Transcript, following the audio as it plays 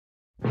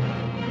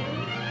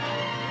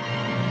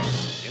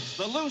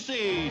The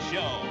Lucy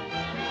Show.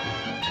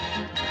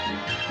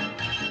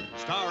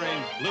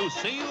 Starring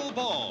Lucille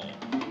Ball.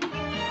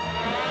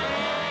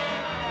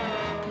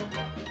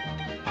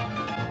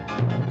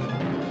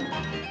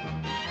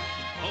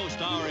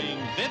 Co-starring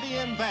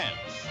Vivian Vance.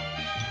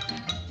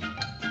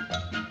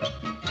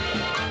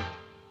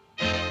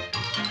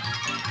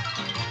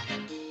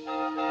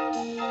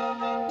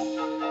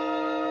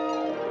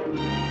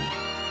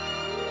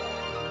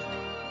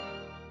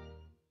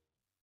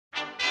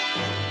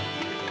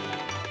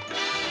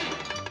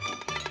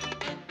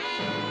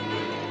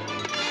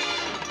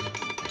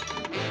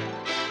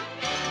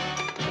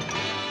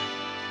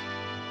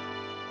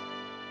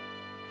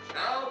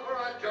 Now for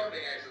our jumping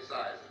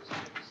exercises.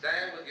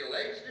 Stand with your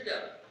legs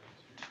together.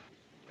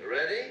 You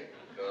ready?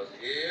 Because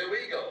here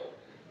we go.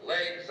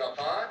 Legs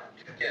apart,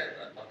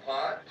 together,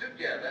 apart,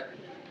 together.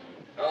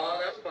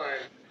 Oh, that's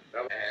fine.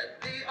 Now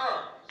add the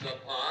arms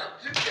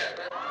apart,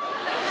 together.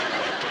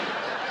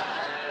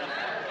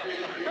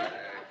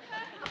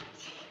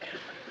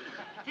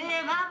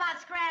 Viv, how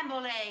about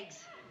scrambled eggs?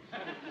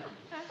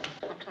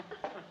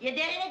 You did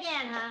it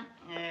again, huh?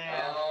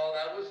 Yeah. Oh,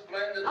 that was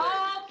splendid.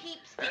 Oh, keep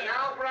still. And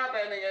now for our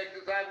bending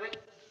exercise with...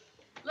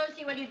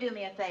 Lucy, will you do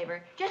me a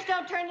favor? Just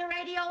don't turn the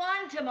radio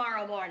on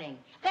tomorrow morning.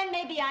 Then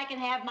maybe I can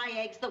have my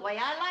eggs the way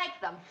I like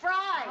them,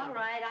 fried. All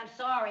right, I'm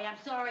sorry. I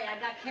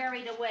got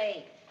carried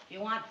away. If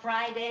you want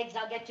fried eggs,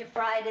 I'll get you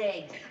fried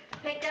eggs.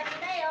 Picked up the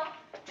mail.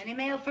 Any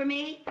mail for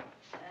me?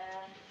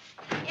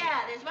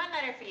 Yeah, there's one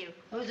letter for you.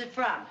 Who's it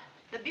from?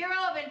 The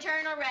Bureau of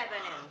Internal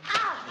Revenue.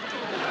 Ah!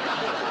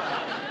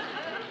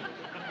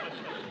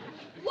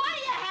 What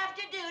do you have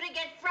to do to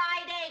get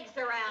fried eggs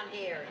around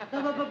here?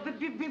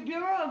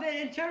 Bureau of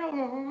Internal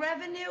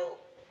Revenue?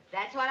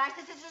 That's what I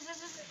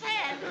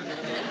said.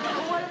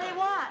 What do they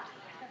want?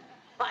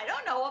 I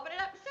don't know. Open it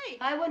up and see.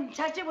 I wouldn't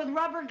touch it with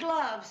rubber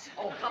gloves.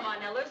 Oh, come on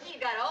now, Lucy. You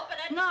gotta open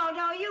it.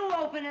 No, you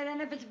open it, and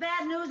if it's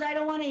bad news, I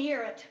don't want to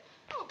hear it.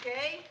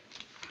 Okay.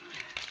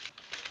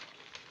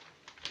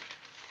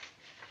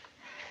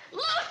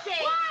 Lucy!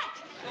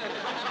 What?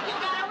 You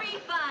got a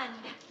refund.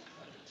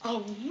 A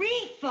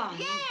refund?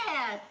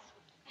 Yes.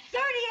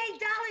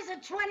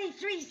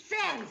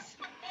 $38.23.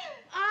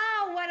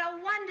 Oh, what a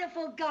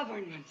wonderful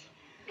government.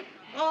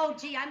 Oh,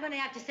 gee, I'm going to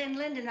have to send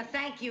Lyndon a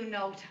thank you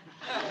note.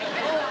 Oh,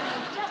 I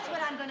know just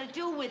what I'm going to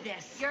do with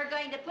this. You're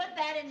going to put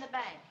that in the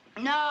bank.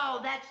 No,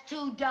 that's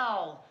too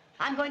dull.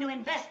 I'm going to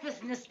invest this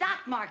in the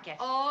stock market.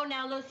 Oh,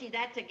 now, Lucy,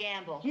 that's a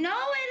gamble. No,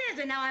 it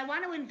isn't. Now, I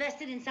want to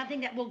invest it in something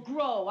that will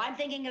grow. I'm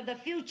thinking of the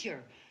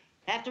future.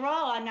 After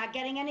all, I'm not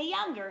getting any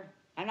younger.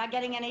 I'm not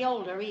getting any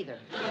older, either.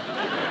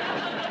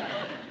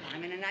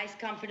 I'm in a nice,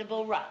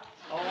 comfortable rut.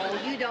 Oh,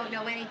 you don't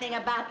know anything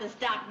about the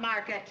stock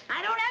market.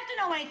 I don't have to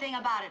know anything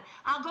about it.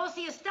 I'll go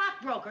see a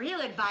stockbroker.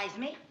 He'll advise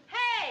me.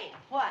 Hey!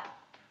 What?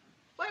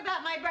 What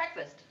about my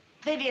breakfast?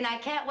 Vivian, I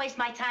can't waste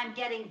my time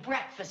getting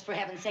breakfast, for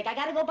heaven's sake. I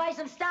gotta go buy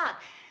some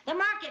stock. The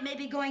market may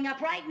be going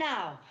up right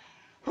now.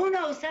 Who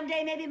knows,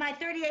 someday maybe my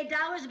 $38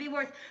 will be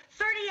worth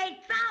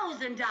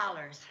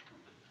 $38,000.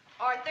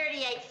 Or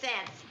 38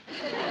 cents.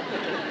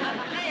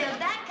 Viv,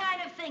 that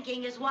kind of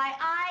thinking is why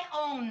I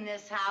own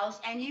this house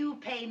and you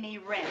pay me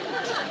rent.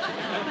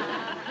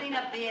 Clean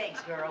up the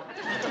eggs, girl.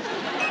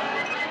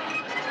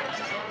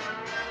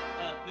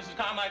 Mrs.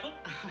 Carmichael?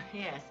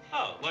 Yes.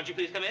 Oh, won't you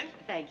please come in?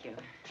 Thank you.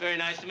 Very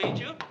nice to meet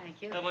you.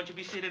 Thank you. Won't you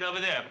be seated over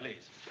there,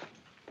 please?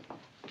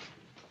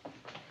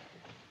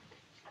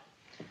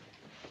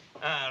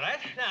 All right.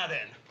 Now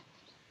then,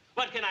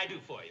 what can I do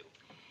for you?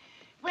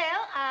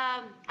 Well,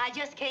 I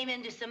just came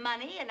into some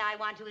money and I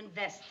want to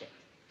invest it.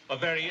 A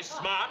very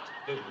smart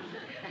move.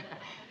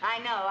 I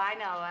know.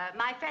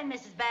 My friend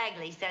Mrs.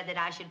 Bagley said that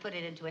I should put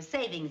it into a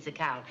savings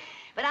account.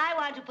 But I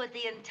want to put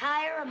the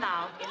entire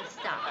amount in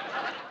stock.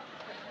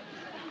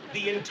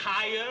 The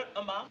entire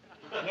amount?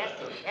 Yes,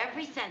 sir.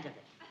 Every cent of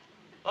it.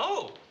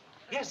 Oh,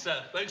 yes,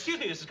 well, excuse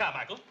me, Mrs.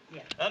 Carmichael.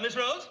 Yes. Miss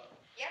Rose?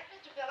 Yes,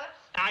 Mr. Phillips?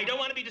 I don't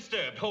want to be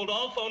disturbed. Hold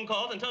all phone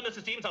calls and tell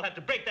Mr. Stevens I'll have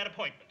to break that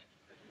appointment.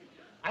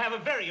 I have a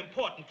very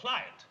important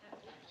client.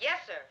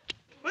 Yes, sir.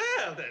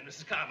 Well, then,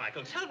 Mrs.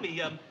 Carmichael, tell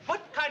me,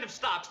 what kind of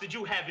stocks did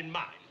you have in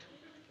mind?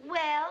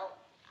 Well,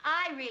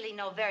 I really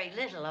know very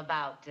little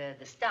about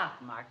the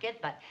stock market,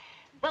 but,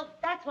 well,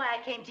 that's why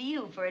I came to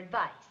you for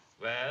advice.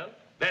 Well,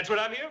 that's what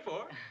I'm here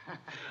for.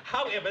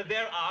 However,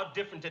 there are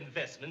different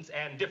investments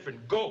and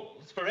different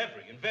goals for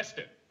every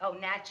investor. Oh,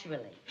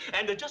 naturally.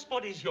 And just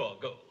what is your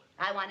goal?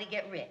 I want to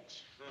get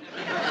rich.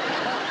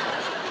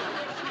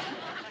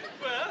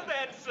 Well,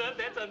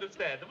 that's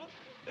understandable.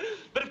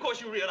 But of course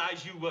you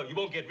realize you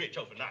won't get rich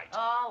overnight.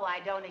 Oh, I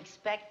don't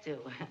expect to.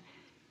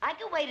 I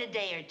can wait a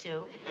day or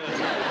two.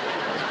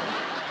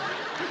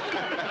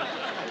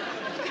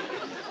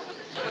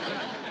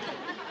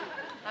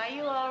 Are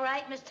you all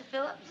right, Mr.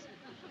 Phillips?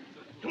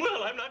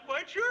 Well, I'm not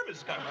quite sure,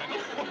 Miss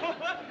Carmichael.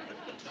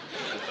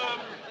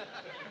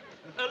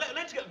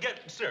 Let's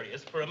get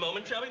serious for a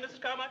moment, shall we, Mrs.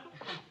 Carmichael?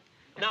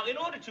 Now, in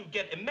order to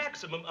get a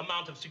maximum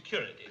amount of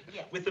security,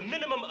 yes, with a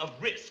minimum of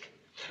risk,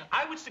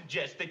 I would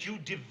suggest that you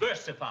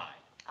diversify.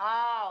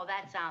 Oh,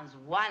 that sounds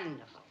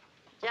wonderful.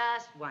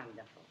 Just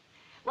wonderful.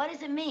 What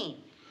does it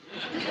mean?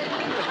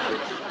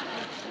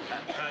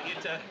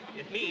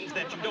 It means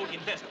that you don't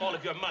invest all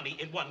of your money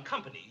in one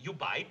company. You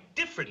buy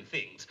different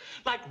things,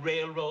 like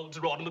railroads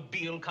or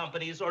automobile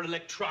companies or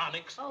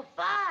electronics. Oh,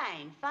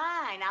 fine,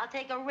 fine. I'll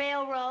take a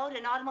railroad,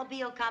 an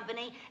automobile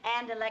company,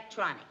 and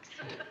electronics.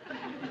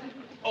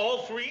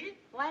 All three?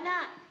 Why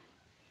not?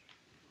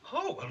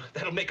 Oh, well,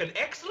 that'll make an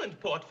excellent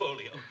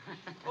portfolio.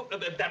 Oh,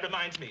 that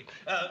reminds me.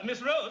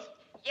 Miss Rose?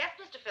 Yes,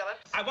 Mr.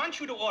 Phillips? I want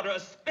you to order a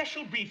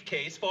special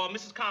briefcase for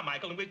Mrs.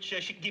 Carmichael in which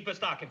she can keep her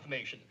stock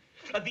information.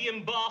 The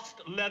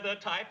embossed leather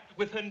type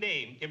with her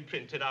name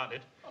imprinted on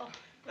it. Oh.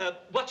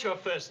 What's your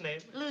first name?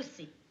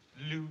 Lucy.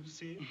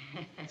 Lucy?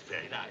 That's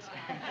very nice.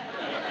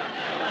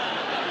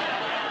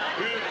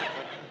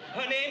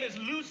 Her name is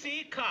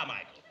Lucy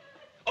Carmichael.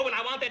 Oh, and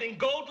I want that in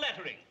gold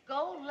lettering.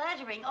 Gold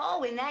lettering?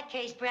 Oh, in that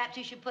case, perhaps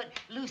you should put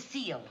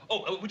Lucille.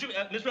 Oh, would you,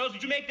 Miss Rose,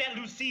 would you make that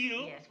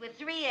Lucille? Yes, with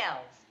 3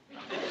 L's.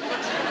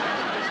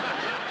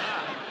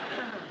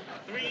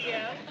 3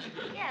 L's?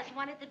 Yes,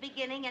 1 at the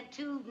beginning and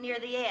 2 near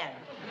the end.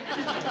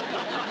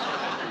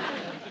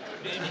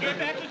 Did you get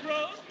that, Miss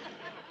Rose?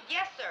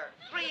 Yes, sir.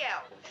 3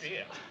 L's.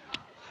 Yeah.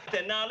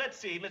 Then now, let's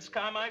see, Miss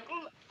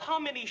Carmichael, how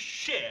many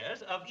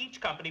shares of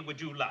each company would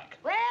you like?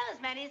 Well,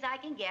 as many as I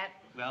can get.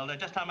 Well,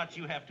 just how much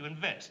do you have to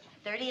invest?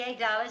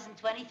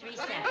 $38.23.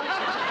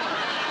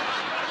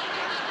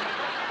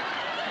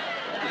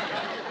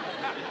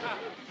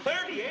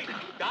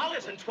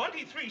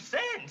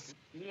 $38.23?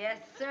 Yes,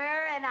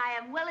 sir, and I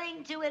am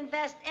willing to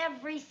invest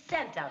every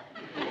cent of it.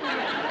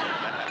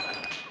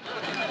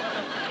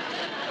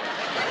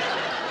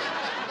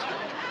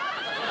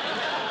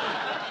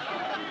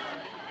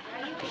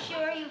 Are you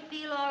sure you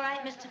feel all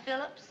right, Mr.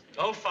 Phillips?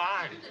 Oh,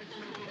 fine.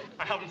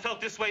 I haven't felt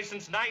this way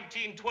since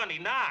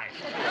 1929.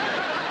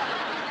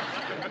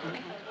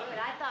 But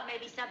I thought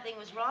maybe something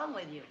was wrong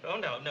with you. Oh,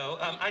 no.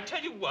 I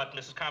tell you what,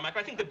 Mrs. Carmichael,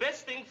 I think the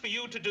best thing for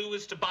you to do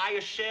is to buy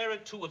a share or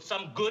two of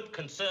some good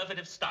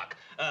conservative stock,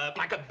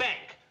 like a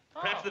bank.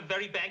 Perhaps the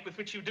very bank with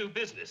which you do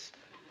business.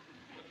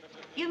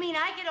 You mean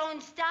I could own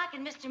stock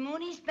in Mr.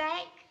 Mooney's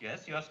bank?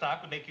 Yes, your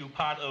stock would make you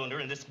part owner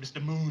in this Mr.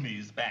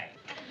 Mooney's bank.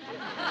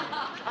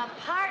 A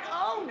part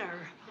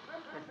owner?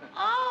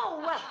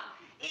 Oh, well,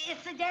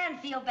 it's the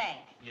Danfield Bank.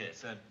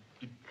 Yes,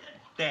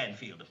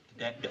 Danfield.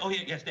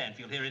 Yes,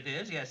 Danfield. Here it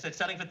is. Yes, it's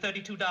selling for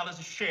 $32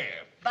 a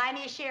share. Buy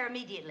me a share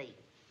immediately.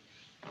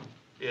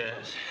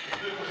 Yes.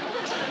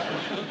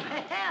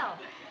 Hell,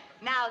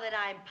 now that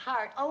I'm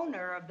part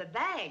owner of the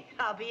bank,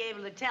 I'll be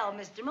able to tell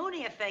Mr.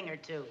 Mooney a thing or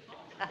two.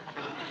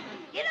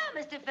 You know,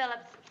 Mr.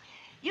 Phillips,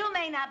 you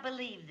may not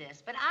believe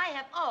this, but I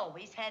have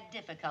always had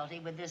difficulty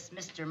with this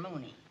Mr.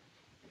 Mooney.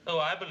 Oh,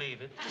 I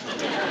believe it.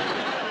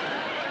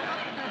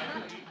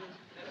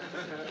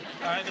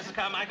 All right, Mrs.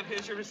 Carmichael,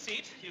 here's your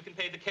receipt. You can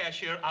pay the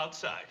cashier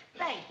outside.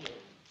 Thank you.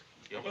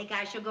 You're I think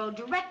I shall go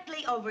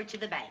directly over to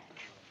the bank.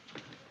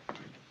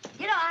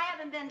 You know, I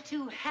haven't been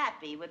too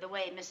happy with the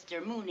way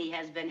Mr. Mooney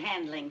has been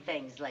handling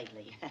things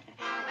lately.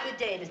 Good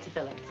day, Mr.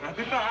 Phillips.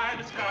 Goodbye,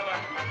 Miss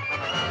Carmichael.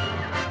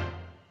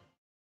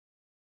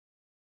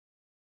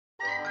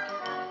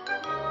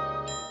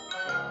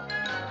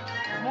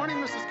 Good morning,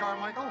 Mrs.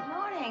 Carmichael.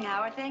 Morning.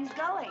 How are things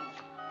going?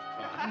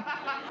 Fine.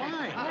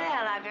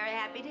 Well, I'm very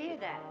happy to hear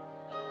that.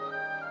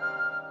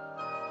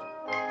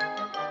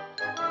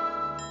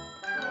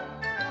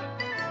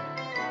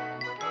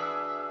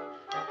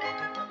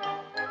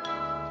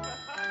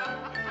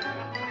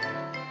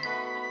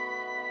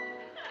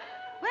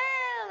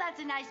 Well, that's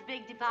a nice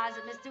big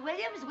deposit, Mr.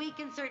 Williams. We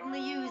can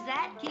certainly use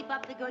that. Keep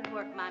up the good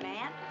work, my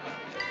man.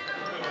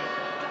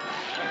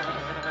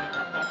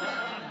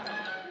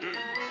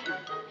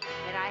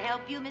 Can I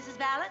help you, Mrs.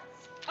 Valance?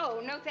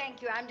 Oh, no,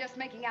 thank you. I'm just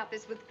making out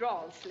this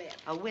withdrawal slip.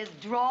 A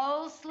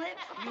withdrawal slip?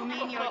 You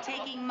mean you're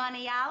taking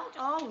money out?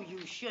 Oh,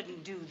 you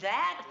shouldn't do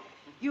that.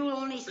 You'll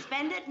only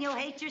spend it and you'll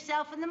hate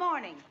yourself in the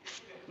morning.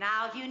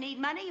 Now, if you need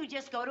money, you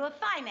just go to a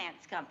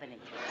finance company.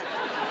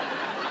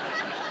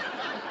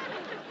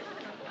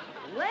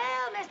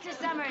 Well, Mr.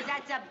 Summers,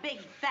 that's a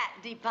big, fat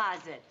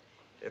deposit.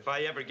 If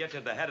I ever get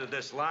to the head of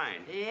this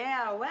line.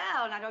 Yeah,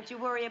 well, now don't you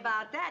worry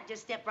about that.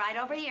 Just step right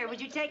over here. Would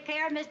you take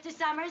care of Mr.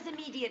 Summers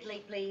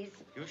immediately, please?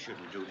 You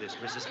shouldn't do this,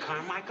 Mrs.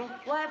 Carmichael.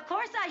 Well, of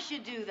course I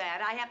should do that.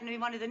 I happen to be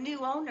one of the new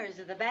owners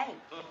of the bank.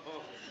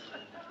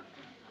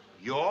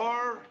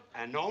 You're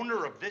an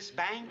owner of this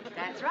bank?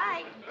 That's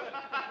right.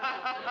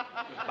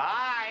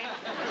 Bye.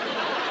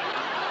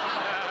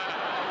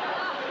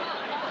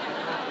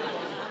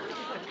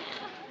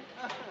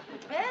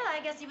 Well, I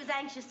guess he was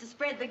anxious to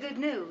spread the good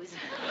news.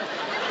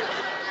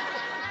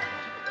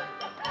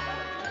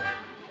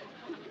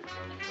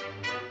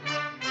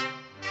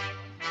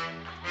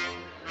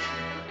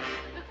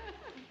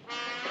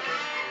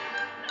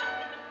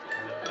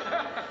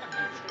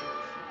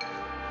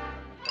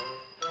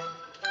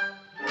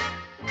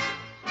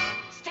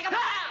 Stick 'em out!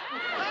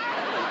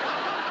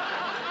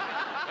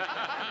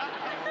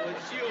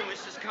 It's you,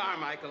 Mrs.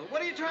 Carmichael.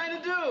 What are you trying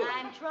to do?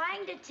 I'm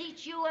trying to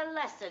teach you a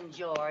lesson,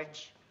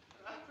 George.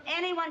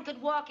 Anyone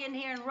could walk in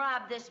here and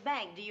rob this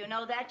bank. Do you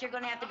know that? You're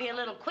going to have to be a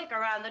little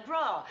quicker on the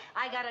draw.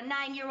 I got a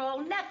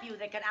 9-year-old nephew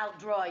that can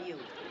outdraw you.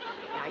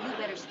 Now, you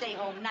better stay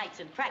home nights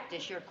and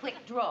practice your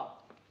quick draw.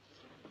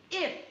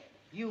 If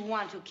you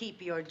want to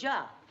keep your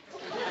job.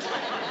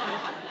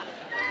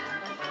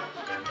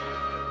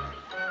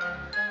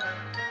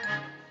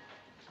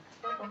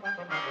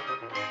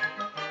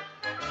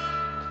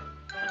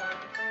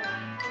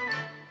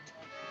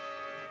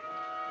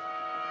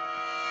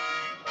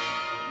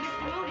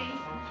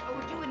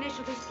 Would you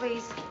initial this,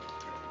 please?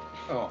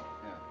 Oh,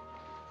 yeah.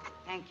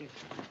 Thank you.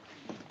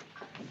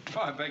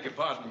 Oh, I beg your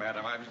pardon,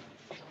 madam.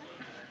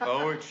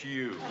 Oh, it's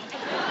you.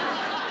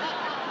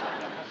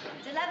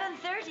 It's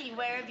 11:30.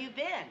 Where have you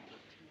been?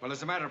 Well,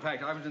 as a matter of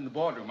fact, I was in the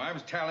boardroom. I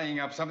was tallying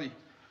up something.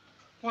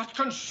 What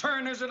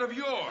concern is it of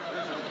yours?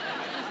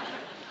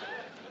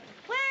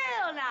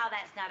 Well, now,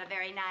 that's not a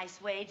very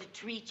nice way to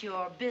treat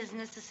your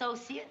business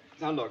associate.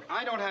 Now, look,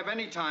 I don't have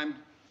any time.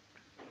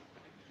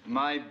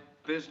 My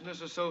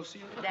business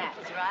associate?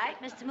 That's right,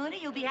 Mr. Mooney.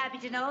 You'll be happy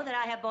to know that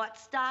I have bought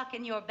stock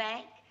in your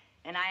bank,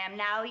 and I am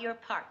now your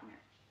partner.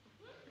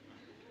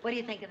 What do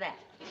you think of that?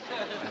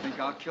 I think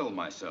I'll kill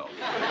myself.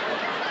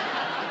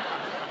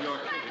 You're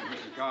kidding,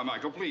 Mrs.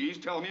 Carmichael. Please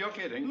tell me you're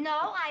kidding.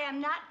 No, I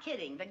am not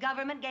kidding. The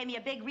government gave me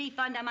a big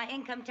refund on my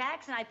income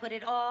tax, and I put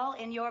it all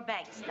in your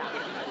bank stock.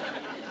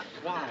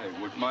 Why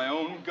would my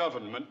own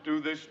government do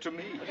this to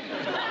me?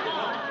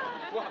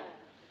 What?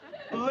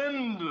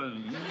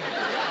 Lyndon.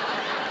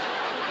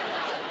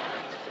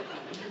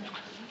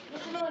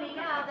 Mr. Mooney,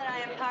 now that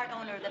I am part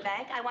owner of the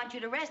bank, I want you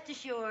to rest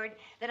assured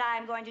that I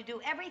am going to do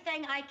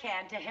everything I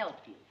can to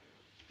help you.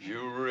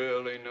 You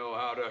really know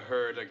how to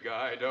hurt a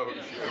guy, don't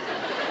you? You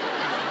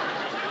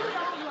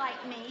don't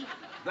like me.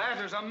 That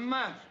is a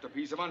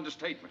masterpiece of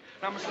understatement.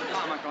 Now, Mr.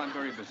 Carmichael, I'm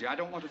very busy. I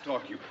don't want to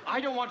talk to you.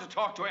 I don't want to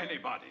talk to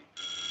anybody.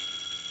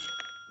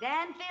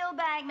 Danfield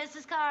Bank,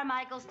 Mrs.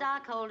 Carmichael,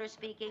 stockholder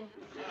speaking.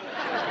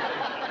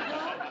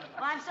 Well,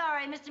 I'm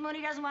sorry, Mr.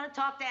 Mooney doesn't want to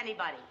talk to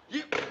anybody.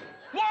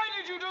 Why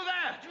did you do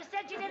that? You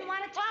said you didn't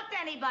want to talk to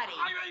anybody.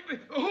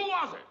 Who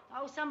was it?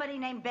 Oh, somebody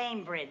named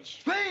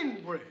Bainbridge.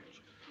 Bainbridge.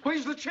 Well,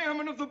 he's the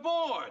chairman of the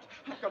board.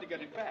 I've got to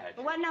get him back.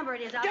 Well, what number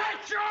it is? Get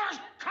your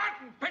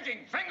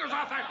cotton-picking fingers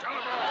off that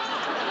telephone!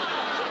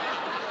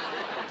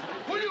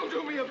 Will you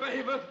do me a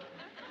favor?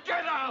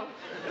 Get out!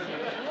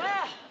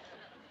 Well,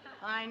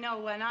 I know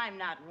when I'm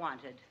not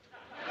wanted.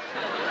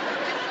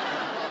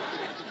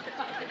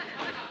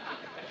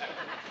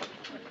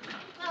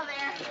 Hello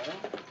there.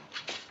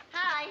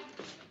 Hi.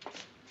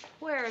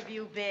 Where have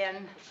you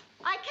been?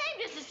 I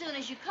came just as soon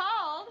as you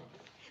called.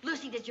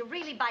 Lucy, did you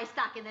really buy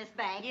stock in this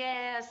bank?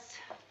 Yes.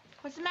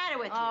 What's the matter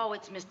with you? Oh,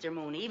 it's Mr.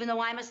 Mooney. Even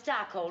though I'm a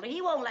stockholder,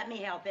 he won't let me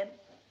help him.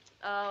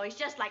 Oh, he's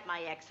just like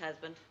my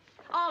ex-husband.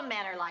 All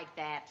men are like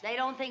that. They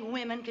don't think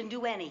women can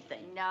do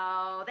anything.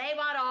 No, they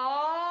want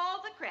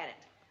all the credit.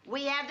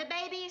 We have the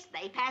babies,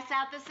 they pass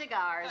out the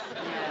cigars.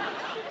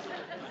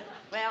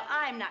 Well,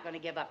 I'm not going to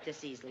give up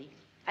this easily.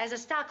 As a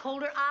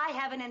stockholder, I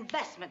have an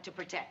investment to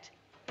protect.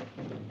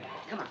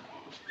 Come on.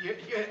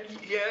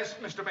 Yes,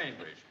 Mr.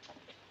 Bainbridge.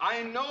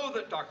 I know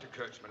that Dr.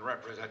 Kurtzman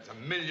represents a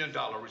 $1 million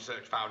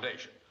research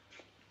foundation.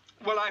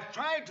 Well, I've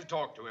tried to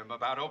talk to him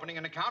about opening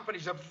an account, but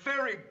he's a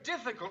very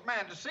difficult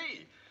man to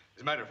see.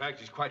 As a matter of fact,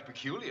 he's quite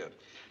peculiar.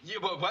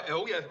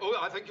 Oh, yes. Oh,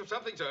 I think of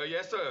something, sir.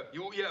 Yes, sir.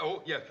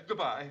 Oh, yes.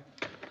 Goodbye.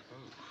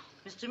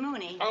 Mr.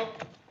 Mooney.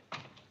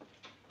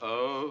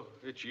 Oh,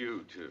 it's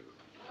you two.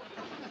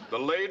 The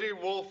Lady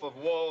Wolf of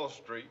Wall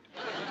Street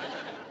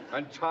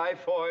and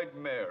Typhoid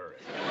Mary.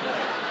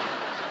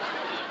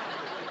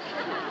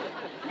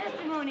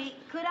 Mr. Mooney,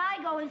 could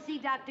I go and see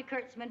Dr.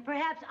 Kurtzman?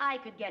 Perhaps I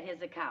could get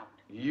his account.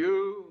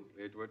 You?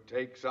 It would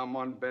take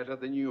someone better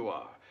than you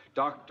are.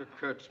 Dr.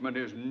 Kurtzman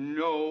is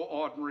no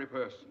ordinary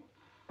person.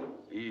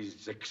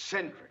 He's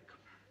eccentric,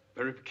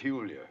 very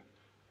peculiar,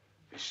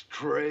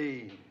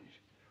 strange,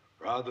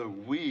 rather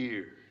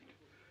weird.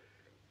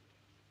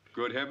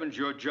 Good heavens,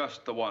 you're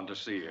just the one to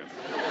see him.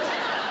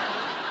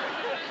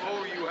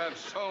 Oh, you have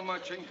so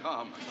much in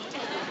common.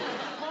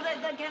 Well,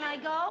 then can I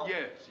go?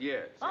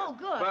 Yes. Oh,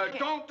 good. But Okay.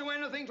 don't do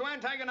anything to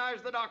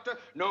antagonize the doctor.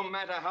 No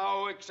matter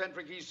how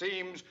eccentric he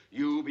seems,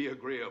 you be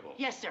agreeable.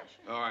 Yes, sir.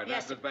 All right,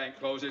 Yes, after sir. the bank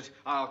closes,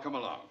 I'll come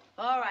along.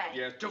 All right.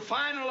 Yes, to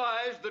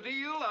finalize the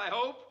deal, I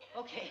hope.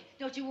 Okay.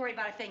 Don't you worry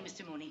about a thing,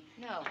 Mr. Mooney.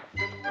 No.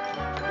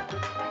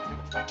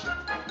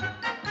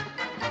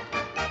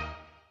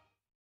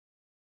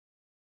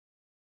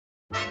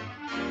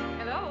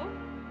 Hello,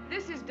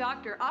 this is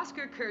Dr.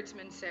 Oscar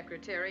Kurtzman's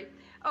secretary.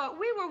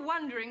 We were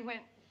wondering when...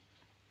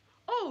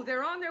 Oh,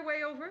 they're on their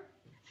way over?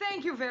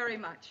 Thank you very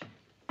much.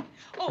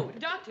 Oh,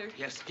 doctor.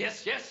 Yes.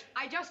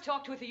 I just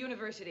talked with the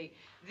university.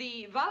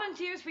 The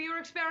volunteers for your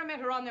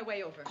experiment are on their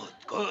way over.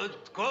 Good.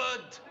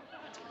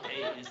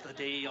 Today is the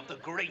day of the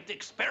great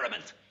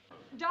experiment.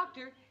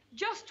 Doctor,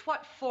 just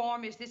what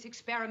form is this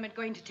experiment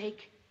going to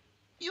take?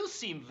 You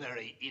seem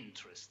very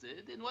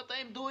interested in what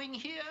I'm doing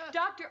here.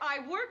 Doctor,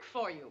 I work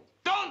for you.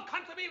 Don't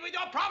come to me with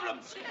your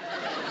problems!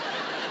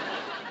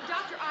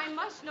 Doctor, I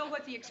must know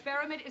what the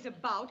experiment is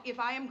about if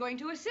I am going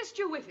to assist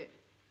you with it.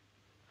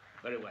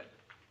 Very well.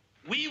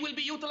 We will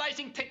be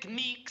utilizing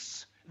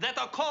techniques that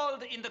are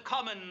called in the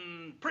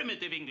common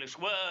primitive English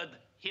word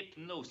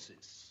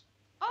hypnosis.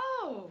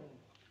 Oh.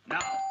 Now,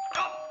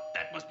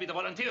 that must be the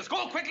volunteers.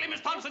 Go quickly, Miss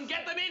Thompson.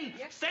 Get them in.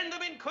 Yes. Send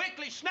them in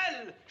quickly.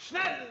 Schnell,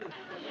 schnell.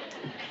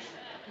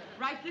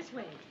 Right this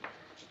way.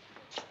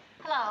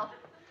 Hello.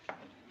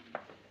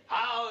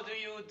 How do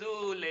you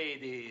do,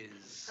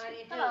 ladies? How do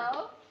you do?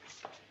 Hello.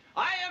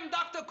 I am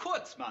Dr.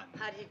 Kurtzman.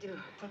 How do you do?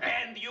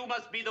 And you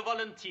must be the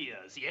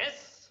volunteers,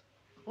 yes?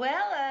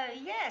 Well,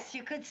 yes,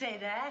 you could say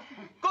that.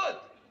 Good.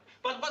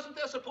 But wasn't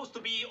there supposed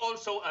to be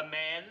also a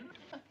man?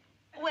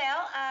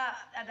 Well,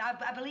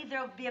 I believe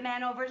there'll be a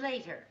man over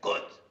later.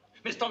 Good.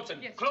 Miss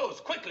Thompson, Yes. close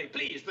quickly,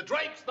 please. The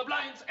drapes, the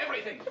blinds,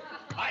 everything.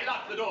 I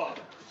lock the door.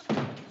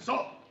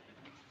 So,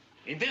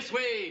 in this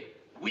way,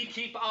 we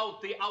keep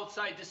out the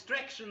outside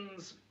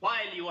distractions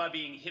while you are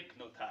being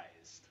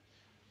hypnotized.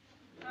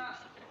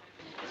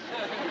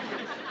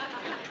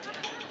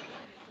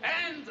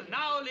 And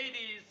now,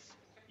 ladies,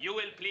 you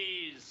will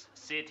please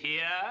sit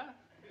here.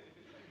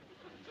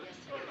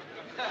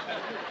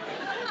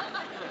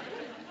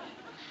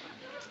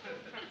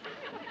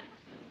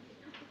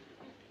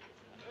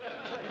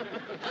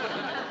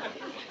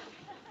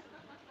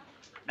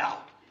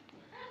 Now,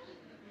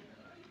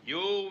 you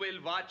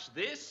will watch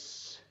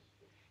this,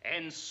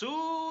 and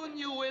soon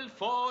you will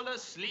fall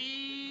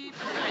asleep.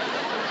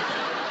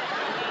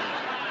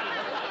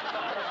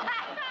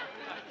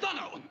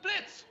 Donner und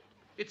Blitz!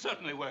 It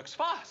certainly works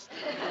fast.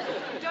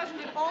 Doesn't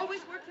it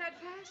always work that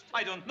fast?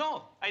 I don't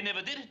know. I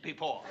never did it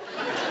before.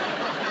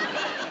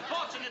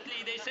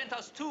 Fortunately, they sent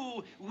us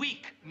 2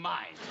 weak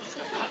minds.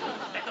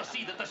 Let us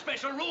see that the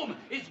special room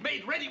is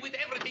made ready with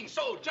everything,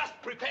 so just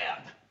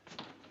prepared.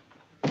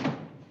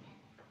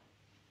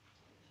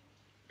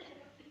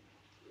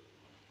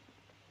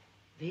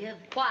 Viv?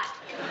 What?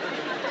 You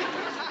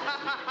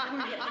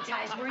weren't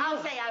hypnotized, were you?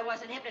 I'll say I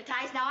wasn't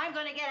hypnotized. Now I'm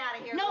going to get out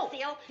of here, No,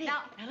 Lucille. Viv,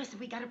 now listen,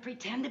 we gotta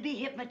pretend to be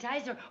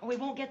hypnotized or we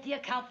won't get the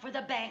account for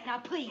the bank. Now,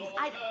 please.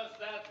 Because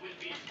that will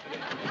be...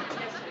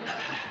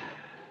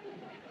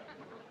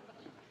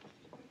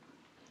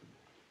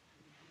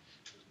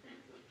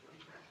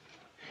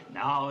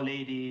 Now,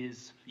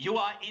 ladies, you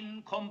are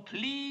in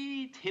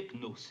complete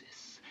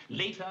hypnosis.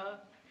 Later,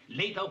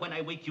 when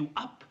I wake you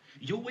up,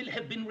 you will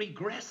have been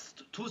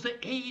regressed to the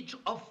age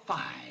of 5.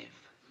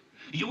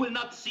 You will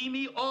not see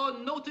me or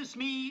notice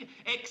me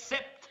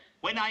except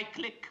when I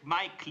click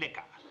my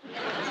clicker.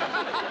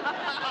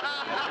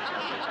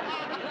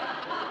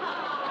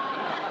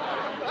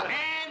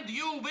 And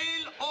you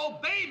will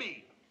obey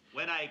me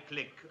when I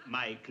click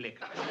my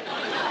clicker.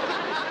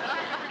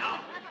 Now,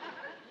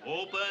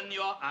 open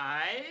your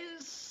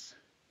eyes.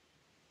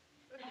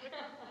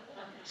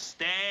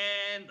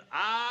 Stand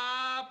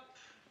up.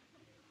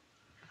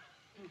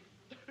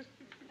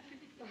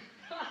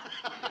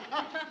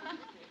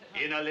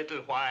 In a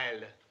little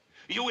while,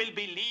 you will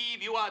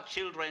believe you are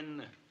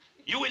children.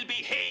 You will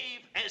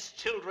behave as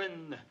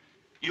children.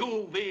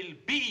 You will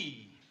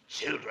be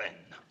children.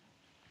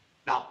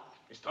 Now,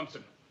 Miss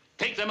Thompson,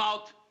 take them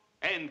out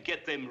and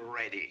get them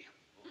ready.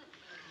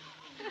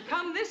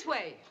 Come this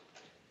way.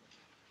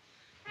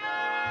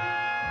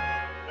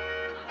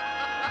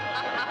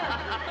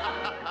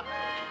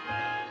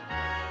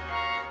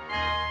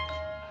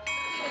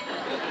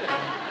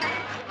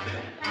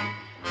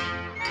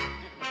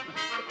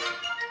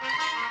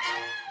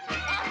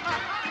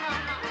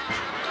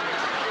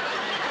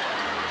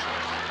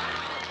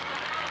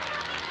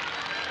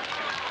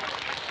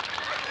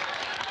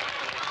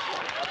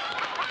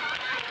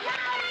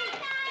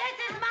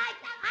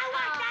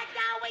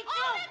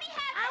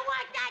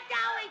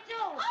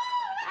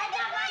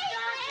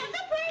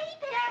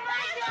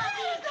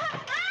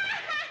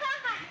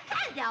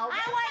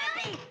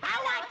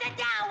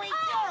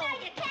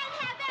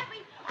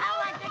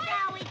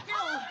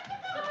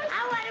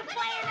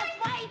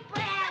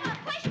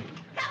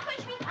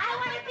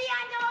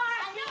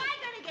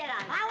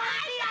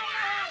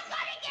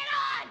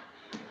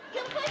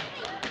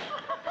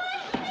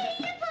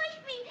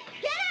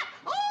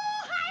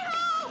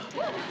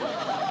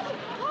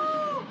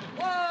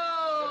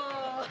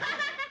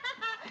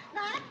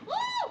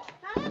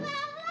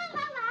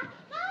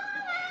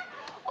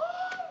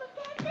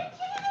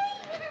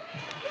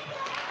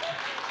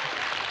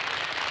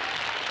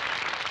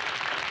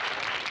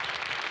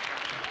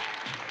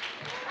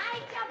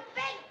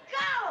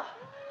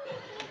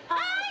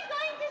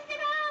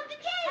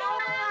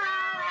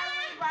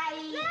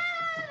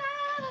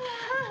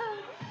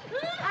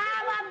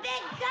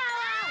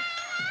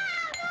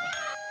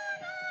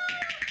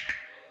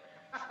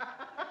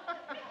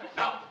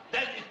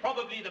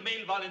 The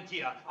male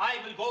volunteer. I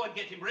will go and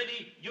get him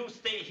ready. You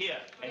stay here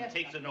and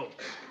take the notes.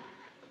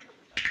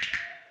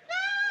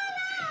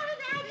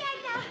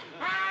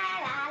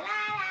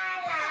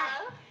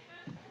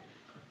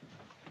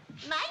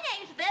 My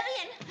name's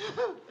Vivian.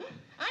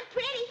 I'm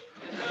pretty.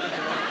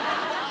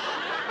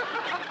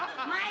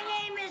 My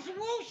name is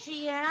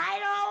Wooshie, and I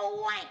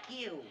don't like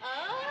you.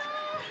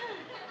 Oh,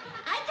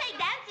 I take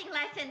dancing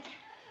lessons.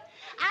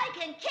 I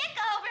can kick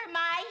over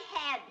my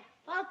head.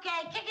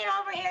 Okay, kick it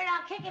over here, and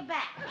I'll kick it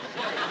back.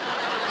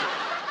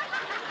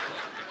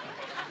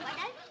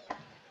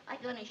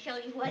 I'm going to show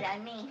you what I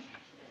mean.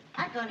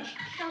 I'm going to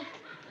show...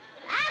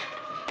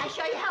 I'll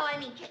show you how I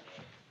mean.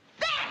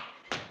 There!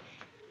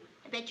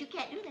 I bet you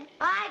can't do that.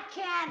 I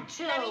can,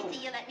 too. Let me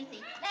see you, let me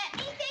see. Let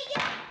me see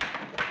you.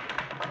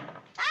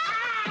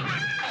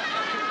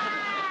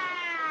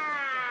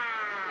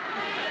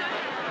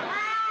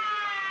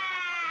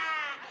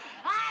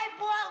 I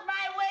broke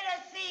my way to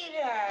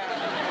cedar.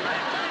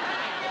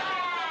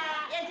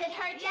 Is it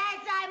hurt you?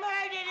 Yes, I'm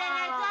hurt it, and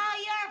it's all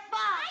your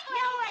fault.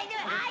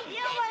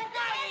 You wouldn't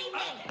do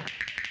anything.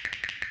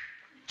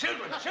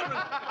 Children,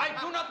 I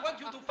do not want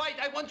you to fight.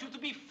 I want you to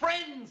be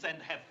friends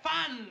and have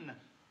fun.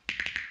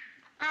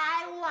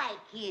 I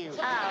like you.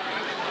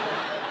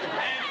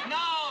 And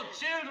now,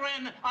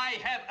 children, I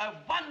have a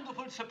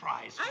wonderful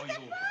surprise for you.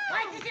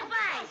 What's the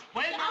surprise?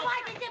 Well, I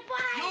want the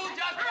surprise. You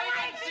just wait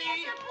and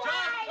see. Just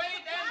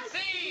wait and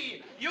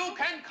see. You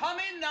can come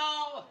in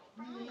now.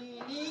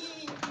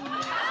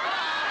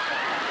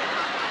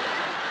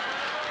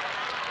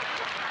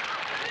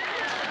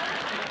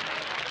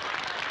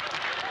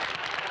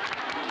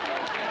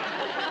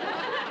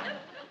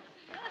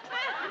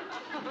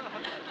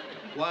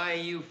 Why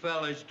you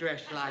fellas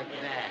dressed like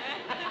that?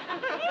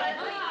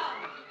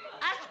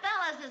 Us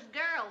fellas is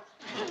girls.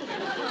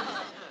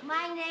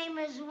 My name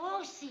is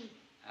Woosie.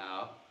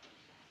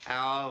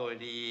 How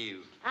old are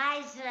you?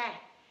 I's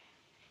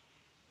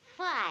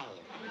 5.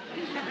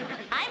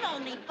 I'm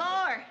only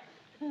 4.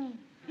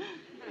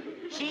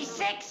 She's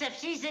 6 if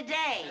she's a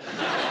day.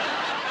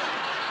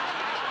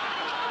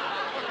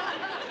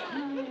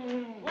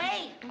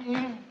 Wait.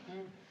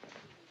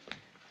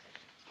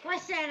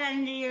 What's that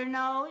under your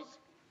nose?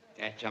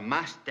 That's a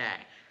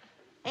mustache.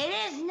 It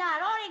is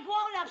not. Only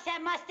grown-ups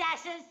have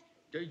mustaches.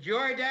 Does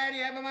your daddy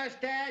have a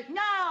mustache?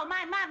 No,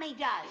 my mommy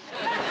does.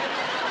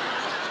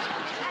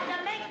 That's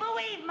a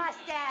make-believe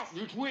mustache.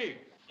 It's weird.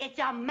 It's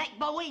a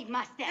make-believe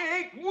mustache.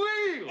 It's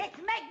real. It's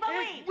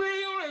make-believe. It's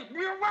real. It's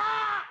real.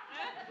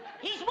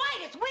 He's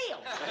white. It's real.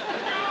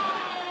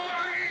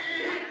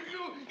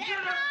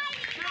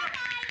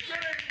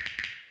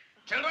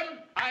 Children,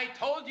 I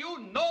told you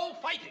no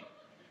fighting.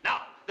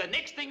 Now, the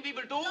next thing we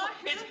will do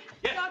is...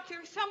 Yes.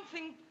 Doctor,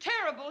 something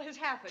terrible has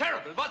happened.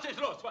 Terrible. What is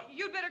lost? What?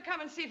 You'd better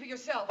come and see for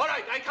yourself. All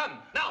right, I come.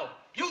 Now,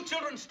 you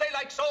children stay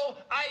like so.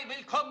 I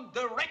will come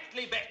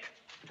directly back.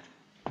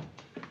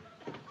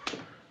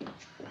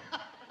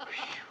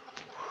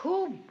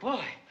 Oh,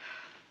 boy.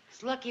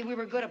 It's lucky we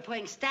were good at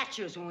playing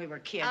statues when we were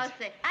kids. I'll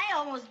say, I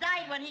almost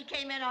died when he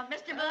came in.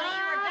 Mr. Mooney,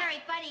 you were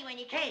very funny when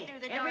you came through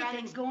the door.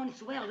 Everything's going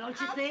swell, don't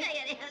you I'll think? say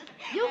it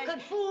is. You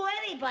could fool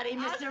anybody,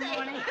 I'll Mr. say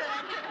Mooney. it could.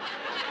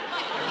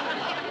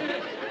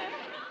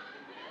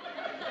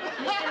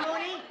 Mr.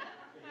 Mooney?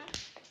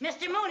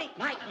 Mr. Mooney,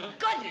 my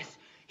goodness,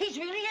 he's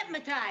really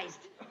hypnotized.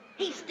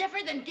 He's stiffer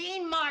than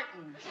Dean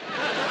Martin.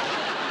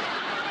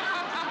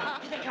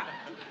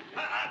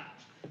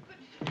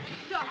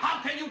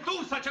 How can you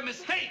do such a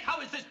mistake?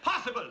 How is this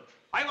possible?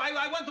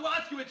 I want to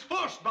ask you its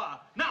first bar.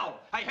 Now,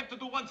 I have to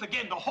do once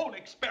again the whole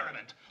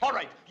experiment. All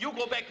right, you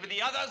go back with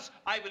the others.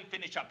 I will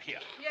finish up here.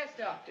 Yes,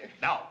 Doctor.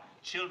 Now,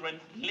 children,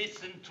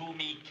 listen to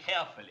me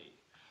carefully.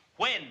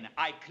 When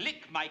I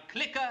click my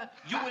clicker,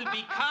 you will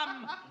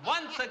become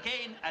once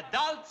again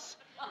adults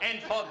and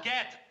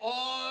forget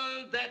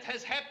all that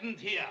has happened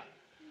here.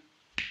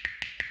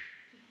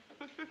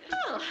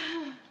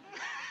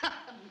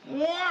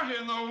 What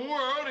in the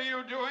world are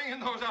you doing in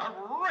those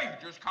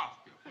outrageous costumes?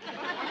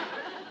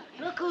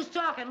 Look who's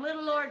talking,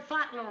 little Lord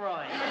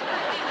Fauntleroy.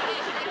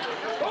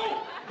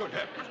 Oh, good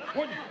heavens.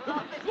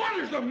 What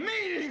is the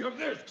meaning of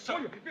this?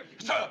 Sir,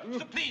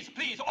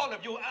 please, all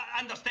of you,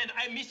 understand,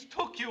 I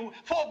mistook you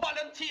for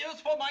volunteers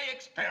for my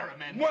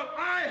experiment. Well,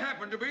 I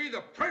happen to be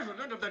the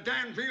president of the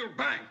Danfield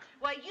Bank.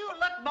 Well, you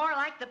look more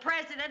like the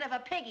president of a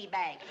piggy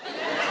bank.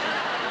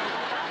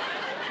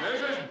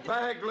 Mrs.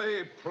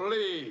 Bagley,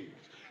 please.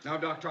 Now,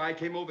 Doctor, I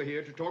came over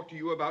here to talk to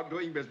you about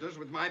doing business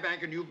with my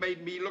bank, and you've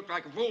made me look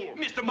like a fool.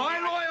 Mr. Mooney, my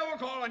lawyer will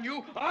call on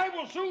you. I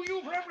will sue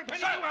you for every penny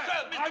you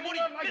have.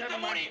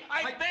 Mr. Mooney,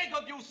 I beg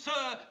of you,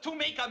 sir, to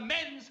make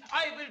amends.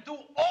 I will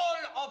do all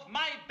of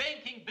my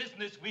banking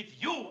business with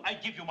you. I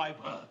give you my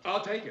word.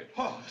 I'll take it.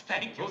 Oh,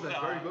 thank you, Oh, that's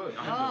sir. very good.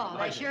 Oh,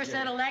 they sure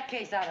settled that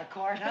case out of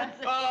court, huh?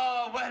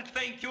 Oh, well,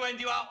 thank you, and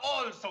you are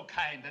all so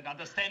kind and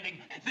understanding.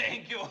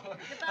 Thank you.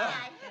 Goodbye.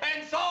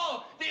 And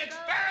so, the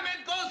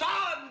experiment goes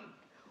on.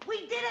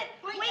 We did it!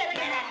 We did it!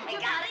 We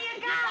got the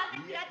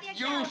account!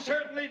 You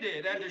certainly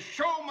did. And to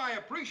show my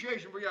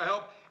appreciation for your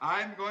help,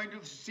 I'm going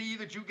to see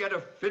that you get a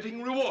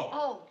fitting reward.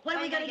 Oh, What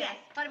are we gonna get?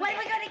 What are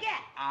we gonna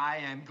get? I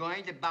am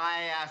going to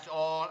buy us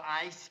all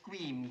ice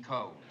cream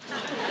cones. We're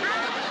gonna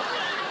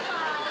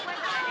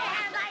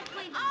have ice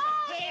cream.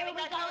 Here we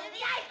go to the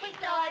ice cream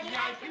store, the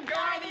ice cream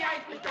store, the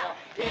ice cream store.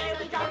 Here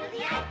we go to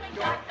the ice cream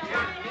store.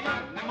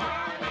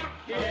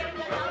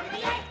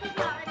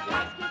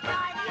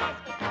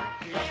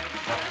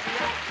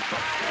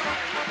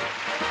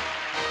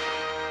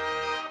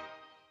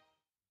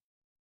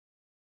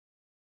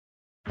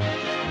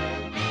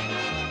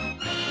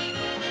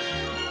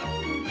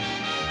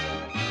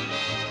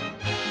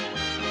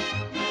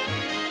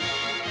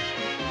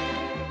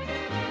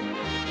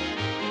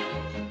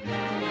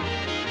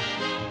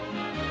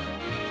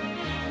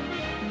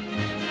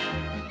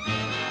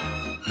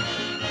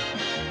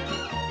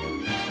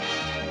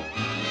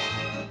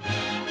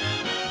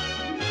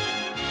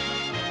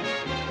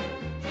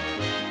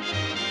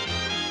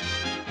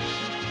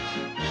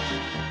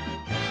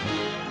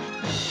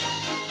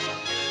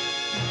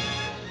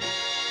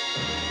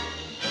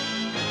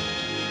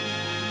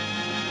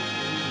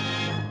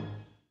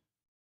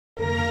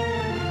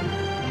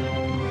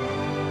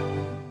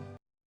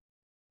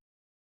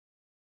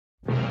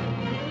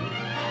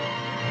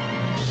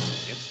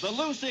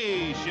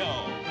 Lucy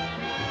Show.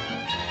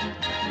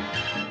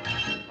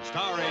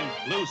 Starring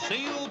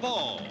Lucille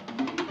Ball.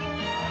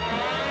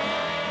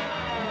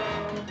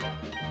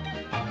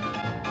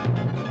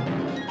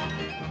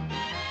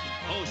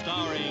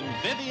 Co-starring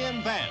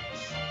Vivian Vance.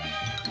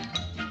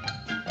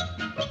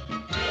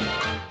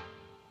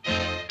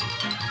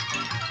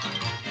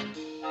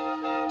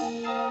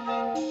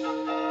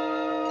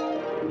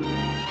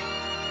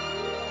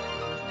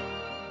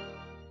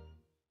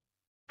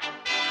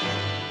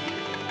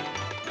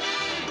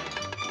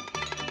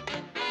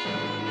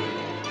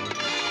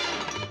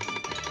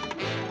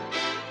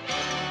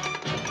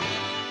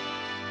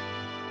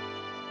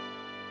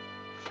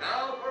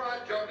 Now for our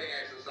jumping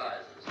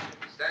exercises.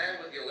 Stand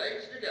with your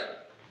legs together.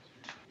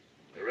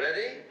 You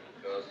ready?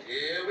 Because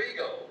here we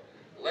go.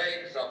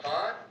 Legs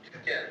apart,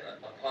 together,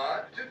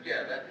 apart,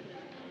 together.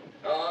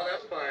 Oh,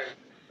 that's fine.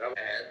 Now,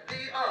 and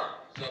the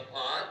arms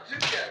apart,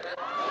 together.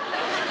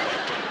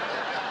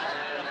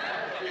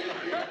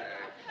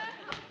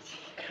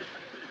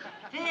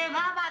 Viv,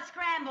 how about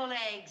scrambled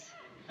eggs?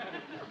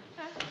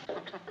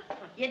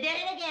 You did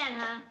it again,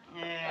 huh?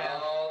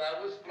 Oh,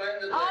 that was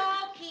splendid.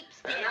 Oh, keep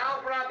still. And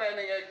now for our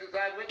bending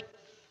exercise.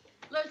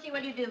 Lucy,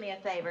 will you do me a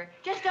favor?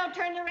 Just don't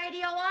turn the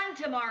radio on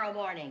tomorrow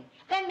morning.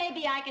 Then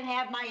maybe I can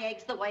have my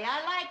eggs the way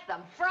I like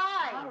them,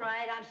 fried. All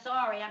right, I'm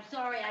sorry.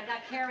 I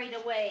got carried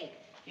away.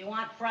 You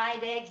want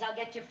fried eggs? I'll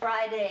get you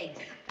fried eggs.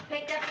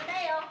 Picked up the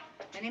mail.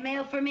 Any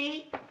mail for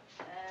me?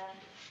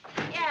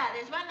 Yeah,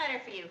 there's one letter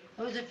for you.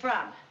 Who's it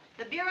from?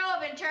 The Bureau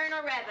of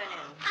Internal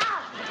Revenue.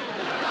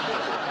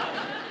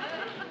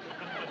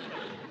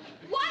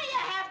 What do you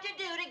have to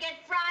do to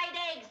get fried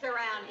eggs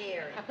around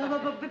here?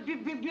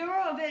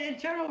 Bureau of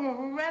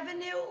Internal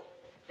Revenue?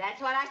 That's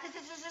what I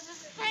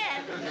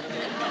said.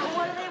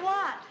 What do they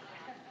want?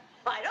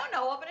 I don't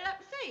know. Open it up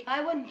and see.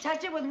 I wouldn't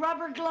touch it with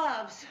rubber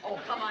gloves. Oh,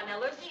 come on now,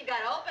 Lucy. You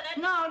gotta open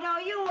it. No,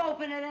 you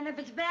open it, and if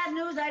it's bad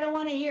news, I don't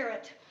want to hear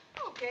it.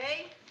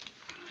 Okay.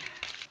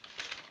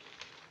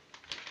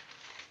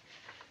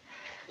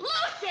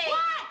 Lucy!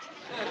 What?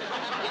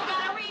 You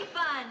got a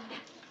refund.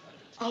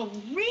 A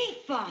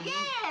refund?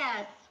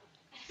 Yes.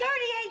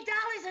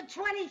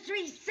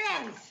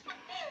 $38.23.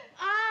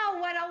 Oh,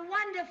 what a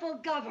wonderful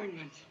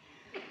government.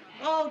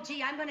 Oh,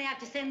 gee, I'm going to have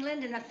to send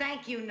Lyndon a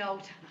thank you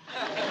note. Oh,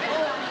 I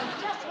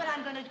know just what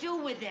I'm going to do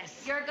with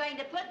this. You're going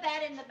to put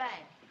that in the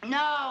bank.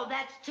 No,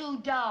 that's too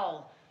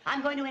dull.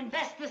 I'm going to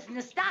invest this in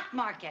the stock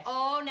market.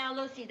 Oh, now,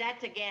 Lucy,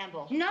 that's a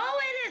gamble. No,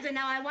 it isn't.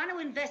 Now, I want to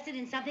invest it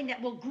in something that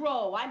will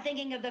grow. I'm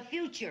thinking of the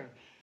future.